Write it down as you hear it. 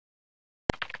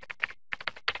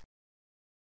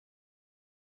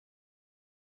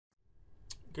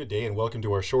Good day and welcome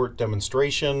to our short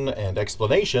demonstration and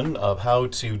explanation of how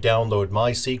to download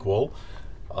MySQL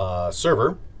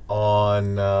server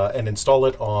on and install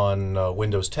it on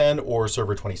Windows 10 or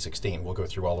Server 2016. We'll go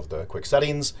through all of the quick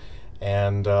settings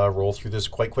and roll through this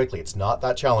quite quickly. It's not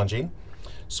that challenging.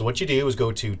 So what you do is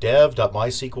go to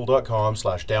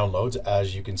dev.mysql.com/downloads,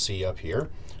 as you can see up here,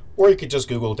 or you could just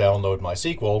Google download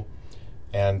MySQL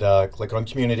and click on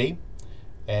community.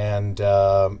 And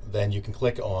then you can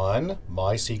click on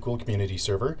MySQL Community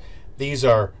Server. These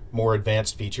are more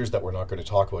advanced features that we're not going to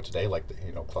talk about today, like the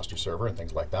cluster server and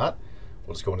things like that.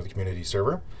 We'll just go into the community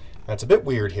server. Now, it's a bit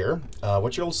weird here.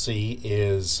 What you'll see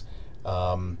is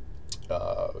when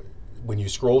you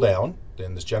scroll down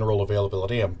in this general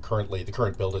availability, the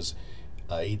current build is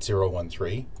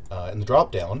 8013. In the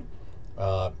drop down,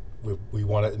 we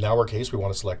want to, in our case, we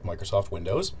want to select Microsoft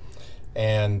Windows,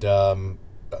 and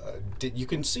you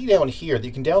can see down here that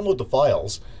you can download the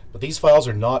files, but these files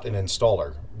are not an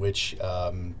installer, which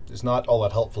is not all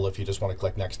that helpful if you just want to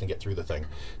click next and get through the thing.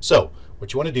 So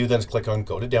what you want to do then is click on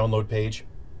go to download page,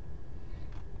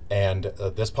 and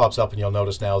this pops up, and you'll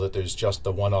notice now that there's just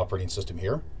the one operating system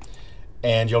here,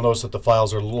 and you'll notice that the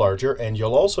files are a little larger, and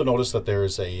you'll also notice that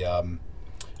there's a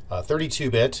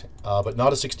 32-bit but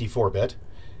not a 64-bit,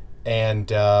 and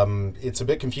it's a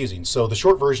bit confusing. So the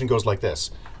short version goes like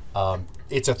this.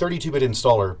 It's a 32-bit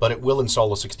installer, but it will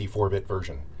install a 64-bit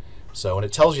version. So, and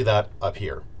it tells you that up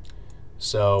here.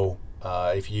 So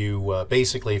if you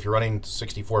basically, if you're running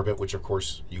 64-bit, which of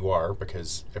course you are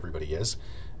because everybody is,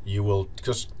 you will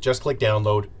just click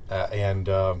download and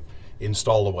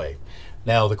install away.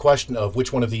 Now the question of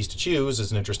which one of these to choose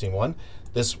is an interesting one.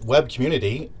 This web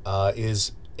community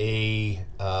is a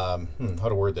how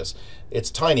to word this. It's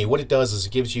tiny. What it does is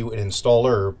it gives you an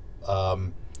installer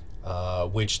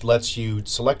which lets you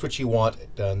select what you want,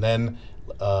 and then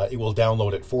it will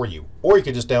download it for you. Or you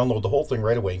could just download the whole thing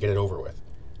right away and get it over with.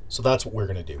 So that's what we're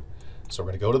going to do. So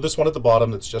we're going to go to this one at the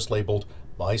bottom that's just labeled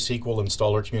MySQL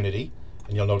Installer Community,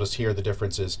 and you'll notice here the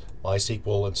difference is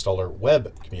MySQL Installer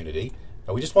Web Community.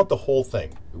 Now we just want the whole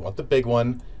thing. We want the big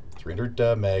one,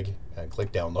 300 meg, and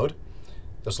click download.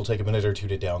 This will take a minute or two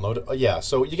to download. Yeah,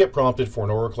 so you get prompted for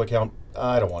an Oracle account.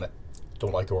 I don't want it.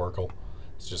 Don't like Oracle.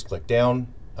 So just click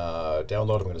down.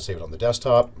 Download. I'm going to save it on the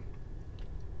desktop,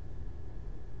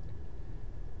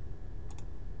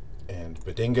 and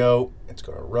badingo, it's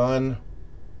going to run.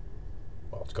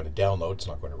 Well, it's going to download, it's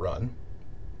not going to run.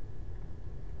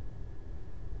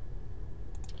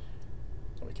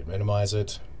 So we can minimize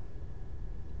it,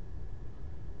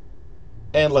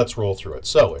 and let's roll through it.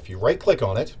 So if you right click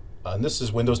on it, and this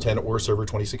is Windows 10 or Server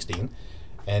 2016,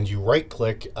 and you right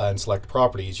click and select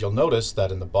properties, you'll notice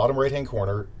that in the bottom right hand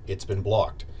corner it's been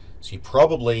blocked. So you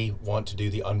probably want to do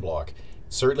the unblock.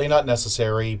 Certainly not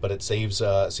necessary, but it saves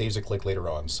a click later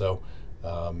on. So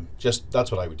just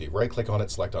that's what I would do. Right click on it,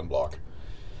 select unblock.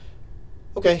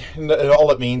 Okay, and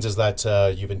all it means is that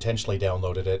you've intentionally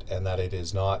downloaded it, and that it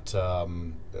is not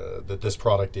that this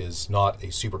product is not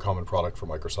a super common product for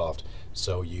Microsoft.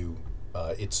 So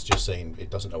it's just saying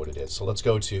it doesn't know what it is. So let's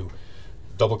go to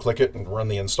double click it and run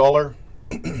the installer.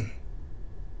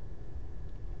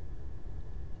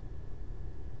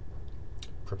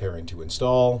 Preparing to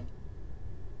install.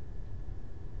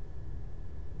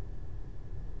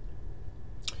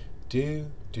 Okay,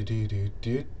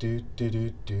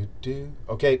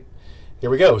 here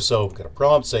we go. So we've got a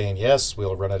prompt saying yes,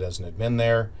 we'll run it as an admin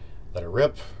there. Let it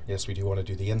rip. Yes, we do want to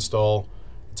do the install.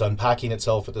 It's unpacking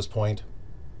itself at this point.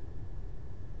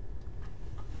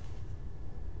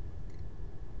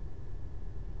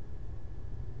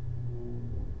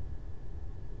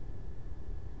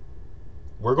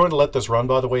 We're going to let this run,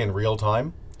 by the way, in real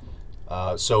time.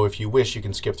 So if you wish, you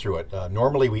can skip through it.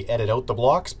 Normally we edit out the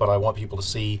blocks, but I want people to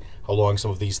see how long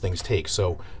some of these things take.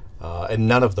 So, and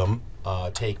none of them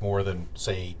take more than,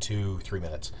 say, 2-3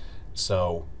 minutes.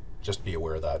 So just be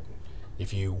aware of that.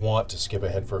 If you want to skip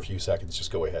ahead for a few seconds,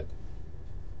 just go ahead.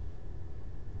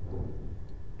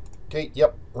 Okay,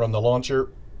 yep, run the launcher.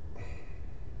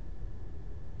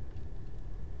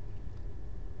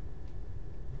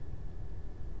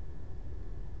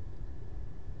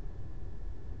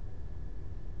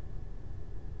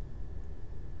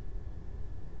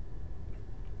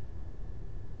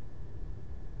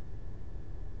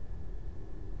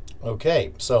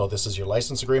 Okay, so this is your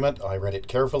license agreement. I read it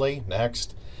carefully.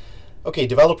 Next. Okay,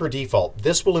 developer default.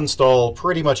 This will install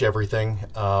pretty much everything.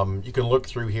 You can look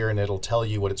through here and it'll tell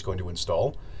you what it's going to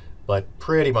install, but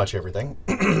pretty much everything.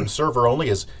 Server only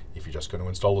is if you're just going to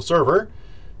install the server.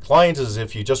 Client is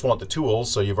if you just want the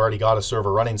tools, so you've already got a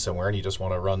server running somewhere and you just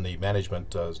want to run the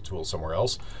management tool somewhere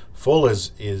else. Full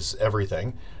is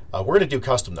everything. We're going to do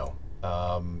custom though,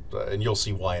 and you'll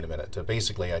see why in a minute.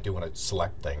 Basically, I do want to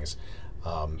select things.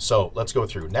 So let's go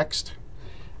through next.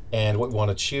 And what we want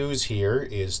to choose here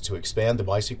is to expand the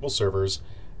MySQL servers.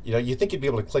 You know, you think you'd be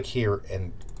able to click here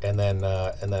and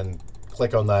then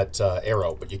click on that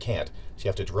arrow, but you can't. So you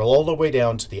have to drill all the way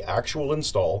down to the actual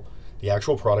install, the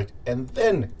actual product, and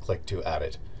then click to add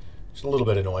it. It's a little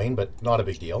bit annoying, but not a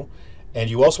big deal. And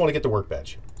you also want to get the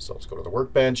Workbench. So let's go to the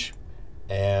Workbench,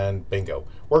 and bingo.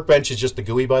 Workbench is just the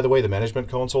GUI, by the way, the management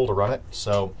console to run it.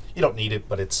 So you don't need it,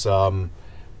 but it's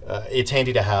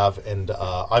handy to have, and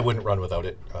I wouldn't run without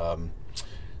it.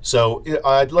 So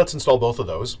let's install both of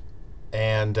those.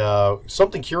 And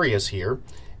something curious here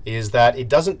is that it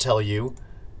doesn't tell you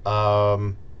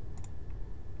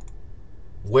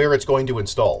where it's going to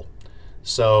install.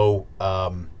 So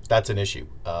that's an issue.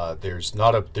 There's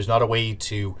not a way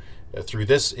to through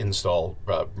this install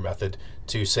method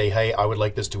to say, hey, I would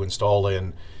like this to install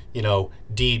in, you know,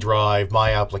 D drive,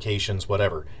 my applications,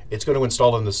 whatever. It's going to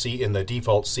install in the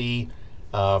default C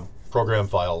program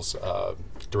files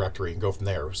directory and go from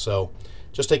there. So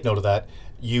just take note of that.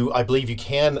 I believe you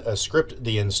can script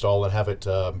the install and have it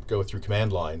go through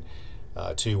command line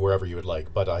to wherever you would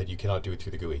like, but you cannot do it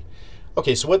through the GUI.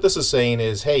 Okay, so what this is saying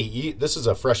is, hey, this is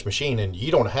a fresh machine and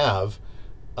you don't have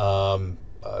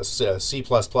C++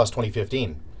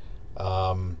 2015.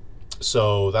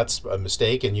 So that's a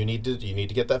mistake, and you need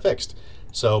to get that fixed.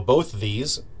 So both of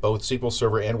these, both SQL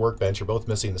Server and Workbench, are both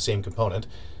missing the same component.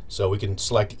 So we can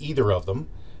select either of them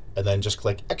and then just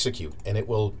click execute, and it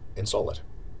will install it.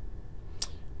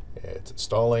 It's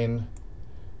installing.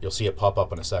 You'll see it pop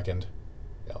up in a second.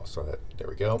 Yeah, so there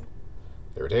we go.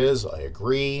 There it is. I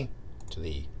agree to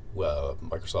the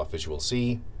Microsoft Visual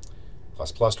C.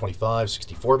 ++ 25,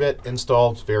 64-bit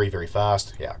install. It's very, very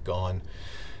fast. Yeah, gone.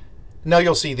 Now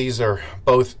you'll see these are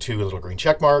both two little green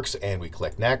check marks, and we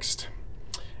click next.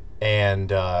 And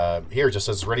here it just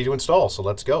says it's ready to install. So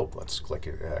let's go. Let's click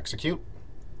execute.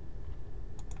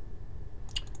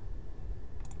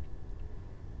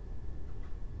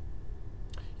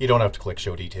 You don't have to click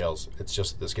show details. It's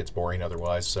just this gets boring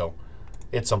otherwise, so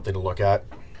it's something to look at.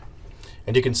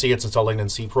 And you can see it's installing in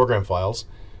C program files.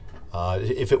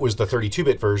 If it was the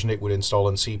 32-bit version, it would install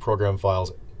in C program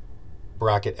files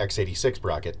bracket x86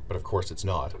 bracket, but of course it's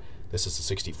not. This is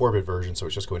the 64-bit version, so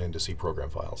it's just going into C program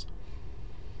files.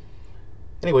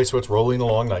 Anyway, so it's rolling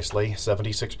along nicely,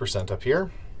 76% up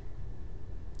here.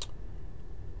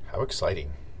 How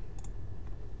exciting.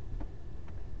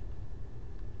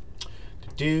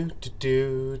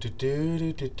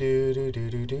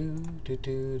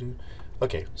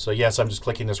 Okay, so yes, I'm just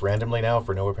clicking this randomly now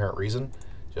for no apparent reason,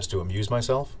 just to amuse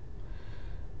myself.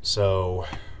 So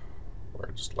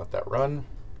we'll just let that run.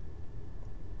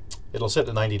 It'll sit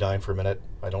at 99 for a minute.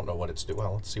 I don't know what it's doing.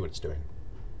 Well, let's see what it's doing.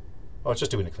 Oh, it's just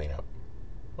doing a cleanup.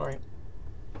 All right.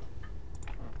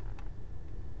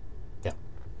 Yeah.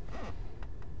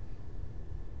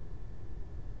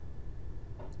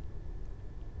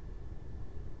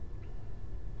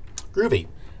 Groovy.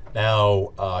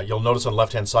 Now, you'll notice on the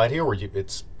left-hand side here where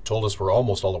it's told us we're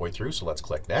almost all the way through, so let's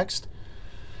click next.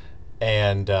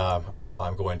 And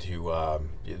I'm going to,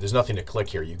 there's nothing to click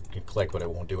here. You can click, but it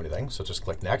won't do anything. So just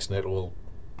click next, and it will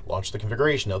launch the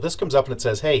configuration. Now, this comes up and it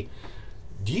says, hey,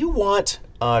 do you want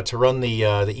to run the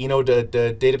Eno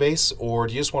database, or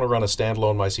do you just want to run a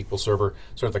standalone MySQL server,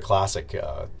 sort of the classic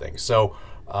thing? So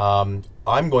I'm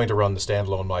going to run the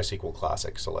standalone MySQL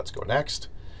classic. So let's go next.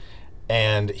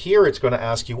 And here it's going to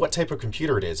ask you what type of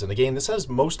computer it is. And again, this has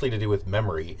mostly to do with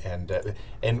memory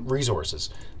and resources.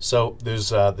 So there's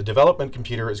the development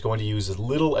computer is going to use as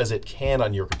little as it can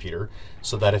on your computer,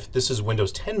 so that if this is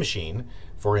Windows 10 machine,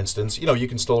 for instance, you know, you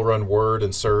can still run Word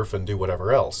and Surf and do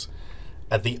whatever else.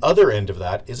 At the other end of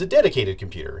that is a dedicated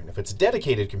computer. And if it's a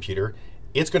dedicated computer,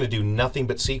 it's going to do nothing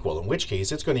but SQL, in which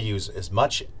case it's going to use as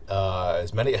much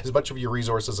of your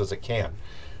resources as it can.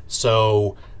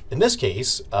 So in this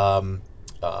case, so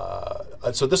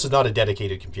this is not a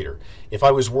dedicated computer. If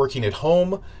I was working at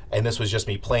home and this was just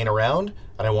me playing around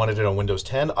and I wanted it on Windows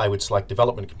 10, I would select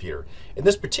development computer. In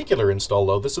this particular install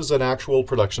though, this is an actual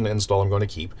production install I'm going to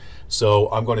keep. So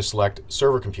I'm going to select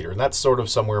server computer, and that's sort of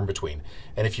somewhere in between.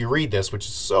 And if you read this, which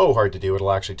is so hard to do,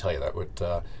 it'll actually tell you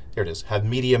that. Here it is, have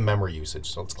medium memory usage.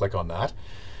 So let's click on that.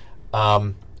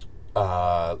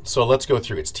 So let's go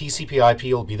through. It's TCP/IP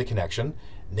will be the connection.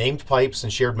 Named pipes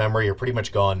and shared memory are pretty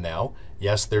much gone now.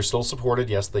 Yes, they're still supported.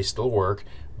 Yes, they still work,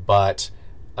 but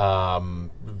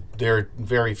there are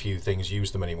very few things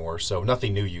use them anymore, so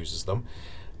nothing new uses them.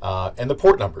 And the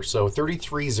port number. So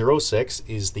 3306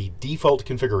 is the default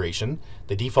configuration,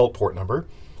 the default port number.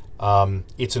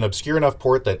 It's an obscure enough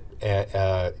port that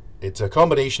it's a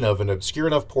combination of an obscure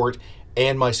enough port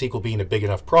and MySQL being a big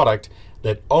enough product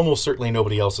that almost certainly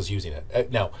nobody else is using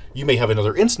it. Now, you may have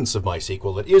another instance of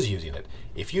MySQL that is using it.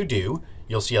 If you do,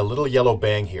 you'll see a little yellow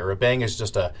bang here. A bang is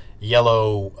just a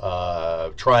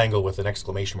yellow triangle with an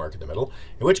exclamation mark in the middle,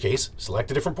 in which case,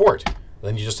 select a different port.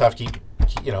 Then you just have to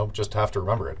just have to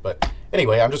remember it. But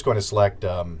anyway, I'm just going to select,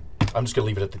 I'm just going to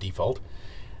leave it at the default.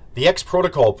 The X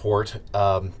protocol port,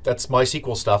 that's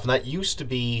MySQL stuff, and that used to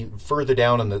be further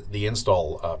down in the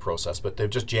install process, but they've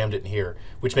just jammed it in here,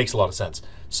 which makes a lot of sense.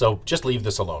 So just leave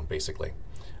this alone, basically.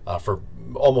 For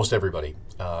almost everybody,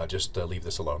 just leave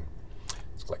this alone.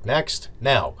 Let's click Next.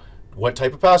 Now, what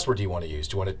type of password do you want to use?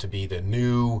 Do you want it to be the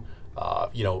new,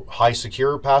 high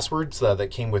secure passwords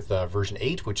that came with version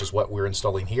 8, which is what we're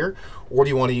installing here, or do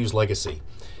you want to use legacy?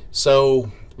 So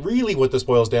really what this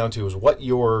boils down to is what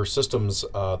your systems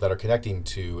that are connecting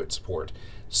to it support.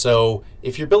 So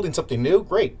if you're building something new,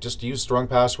 great, just use strong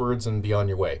passwords and be on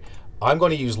your way. I'm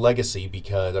going to use legacy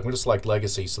because I'm going to select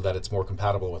legacy so that it's more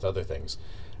compatible with other things.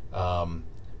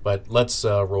 But let's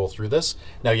roll through this.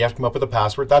 Now you have to come up with a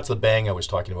password. That's the bang I was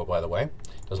talking about, by the way.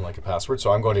 Doesn't like a password,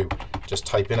 so I'm going to just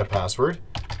type in a password,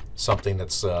 something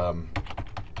that's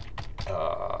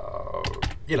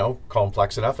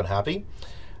complex enough and happy.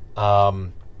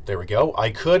 There we go.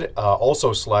 I could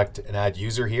also select an add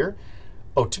user here.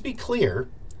 Oh, to be clear,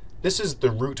 this is the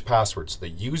root password. So the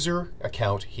user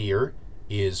account here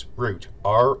is root,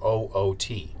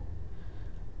 R-O-O-T.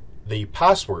 The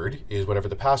password is whatever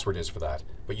the password is for that.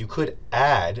 But you could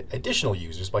add additional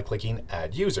users by clicking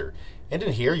add user. And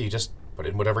in here, you just put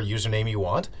in whatever username you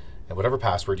want and whatever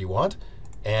password you want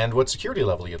and what security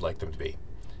level you'd like them to be.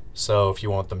 So if you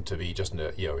want them to be just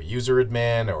a user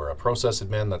admin or a process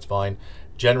admin, that's fine.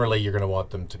 Generally, you're going to want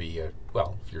them to be, if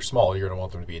you're small, you're going to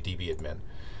want them to be a DB admin.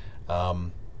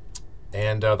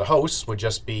 The hosts would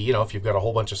just be, if you've got a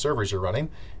whole bunch of servers you're running,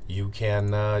 you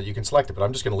can select it. But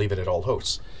I'm just going to leave it at all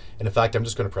hosts. And in fact, I'm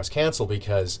just going to press cancel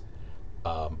because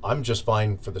I'm just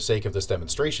fine for the sake of this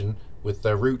demonstration with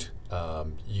the root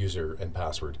user and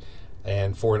password.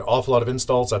 And for an awful lot of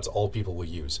installs, that's all people will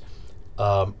use.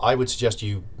 I would suggest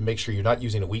you make sure you're not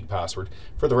using a weak password.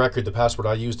 For the record, the password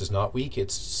I used is not weak.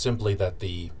 It's simply that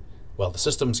the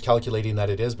system's calculating that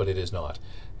it is, but it is not.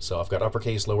 So I've got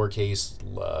uppercase,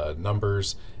 lowercase,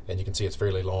 numbers, and you can see it's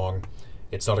fairly long.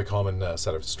 It's not a common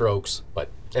set of strokes, but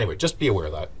anyway, just be aware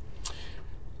of that.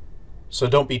 So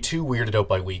don't be too weirded out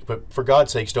by weak, but for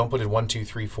God's sakes, don't put in 1, 2,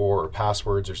 3, 4 or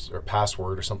passwords or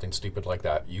password or something stupid like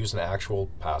that. Use an actual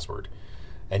password.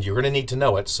 And you're going to need to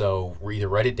know it, so either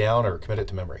write it down or commit it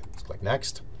to memory. Let's click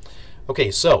Next.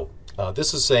 Okay, so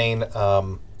this is saying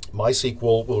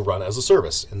MySQL will run as a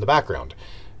service in the background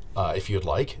if you'd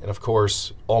like. And of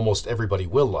course, almost everybody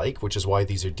will like, which is why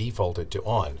these are defaulted to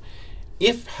on.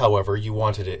 If, however, you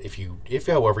wanted it, if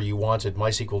however you wanted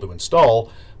MySQL to install,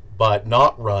 but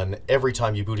not run every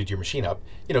time you booted your machine up,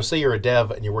 say you're a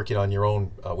dev and you're working on your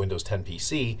own Windows 10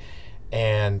 PC,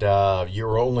 and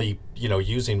you're only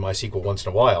using MySQL once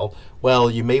in a while, well,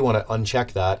 you may want to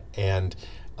uncheck that and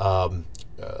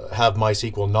have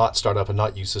MySQL not start up and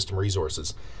not use system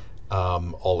resources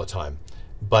all the time.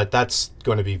 But that's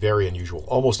going to be very unusual.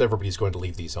 Almost everybody's going to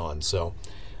leave these on. So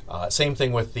same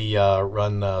thing with the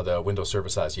run the Windows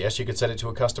service as. Yes, you could set it to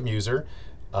a custom user,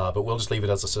 but we'll just leave it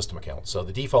as a system account. So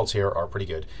the defaults here are pretty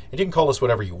good. And you can call this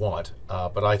whatever you want,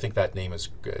 but I think that name is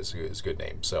a good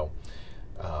name. So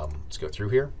let's go through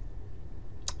here.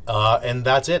 And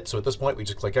that's it. So at this point, we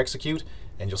just click execute,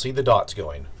 and you'll see the dots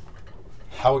going.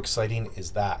 How exciting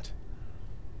is that?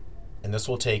 And this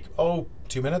will take,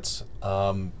 2 minutes.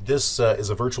 This is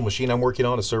a virtual machine I'm working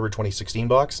on, a Server 2016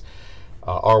 box,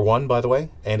 R1, by the way,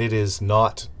 and it is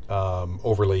not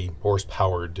overly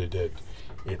horse-powered.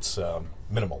 It's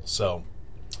minimal. So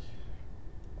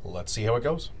let's see how it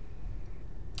goes.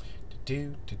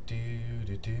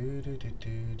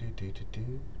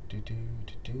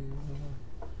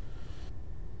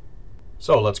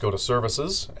 So let's go to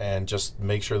services and just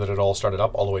make sure that it all started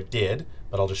up, although it did,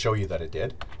 but I'll just show you that it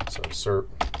did. So let's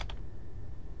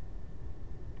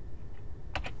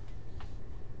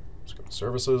go to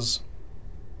services.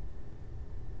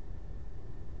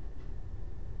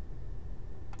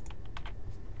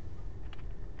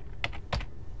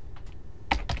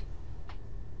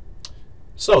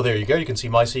 So there you go. You can see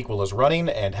MySQL is running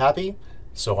and happy.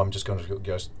 So I'm just going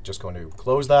to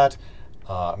close that.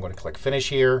 I'm going to click Finish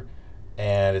here,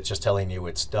 and it's just telling you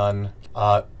it's done.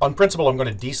 On principle, I'm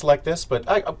going to deselect this, but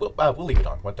we'll leave it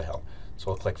on. What the hell?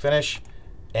 So I'll click Finish,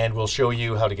 and we'll show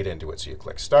you how to get into it. So you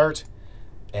click Start,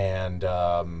 and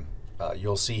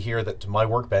you'll see here that my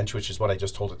Workbench, which is what I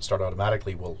just told it to start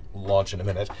automatically, will launch in a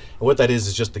minute. And what that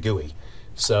is just the GUI.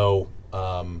 So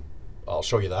I'll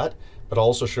show you that, but I'll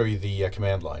also show you the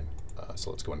command line. So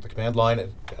let's go into the command line.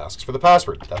 It asks for the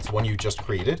password. That's the one you just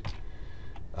created.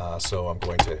 So I'm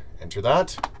going to enter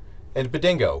that, and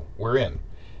bingo, we're in.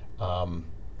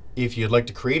 If you'd like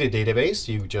to create a database,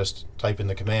 you just type in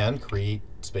the command create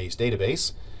space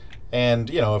database, and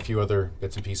a few other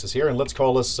bits and pieces here. And let's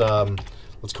call this database.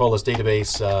 Let's call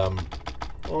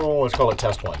it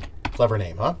test1. Clever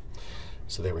name, huh?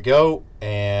 So there we go,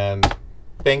 and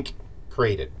bink,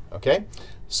 created. Okay.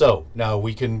 So now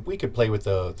we could play with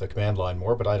the command line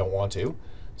more, but I don't want to.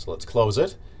 So let's close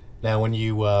it. Now, when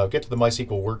you get to the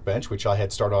MySQL Workbench, which I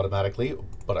had start automatically,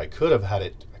 but I could have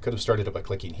started it by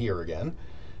clicking here again.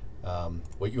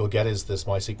 What you'll get is this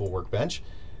MySQL Workbench,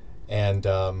 and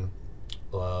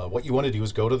what you want to do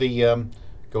is go to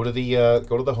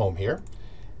the home here,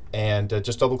 and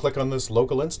just double click on this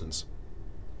local instance,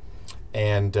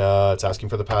 and it's asking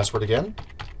for the password again.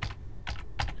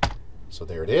 So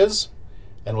there it is,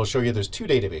 and we'll show you there's two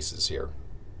databases here.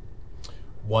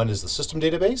 One is the system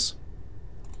database.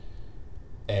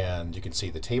 And you can see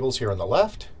the tables here on the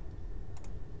left,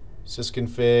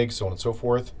 sysconfig, so on and so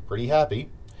forth, pretty happy.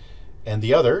 And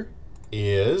the other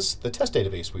is the test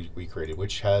database we created,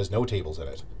 which has no tables in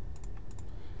it.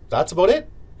 That's about it.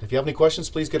 If you have any questions,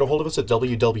 please get a hold of us at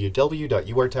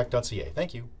www.urtech.ca.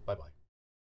 Thank you. Bye-bye.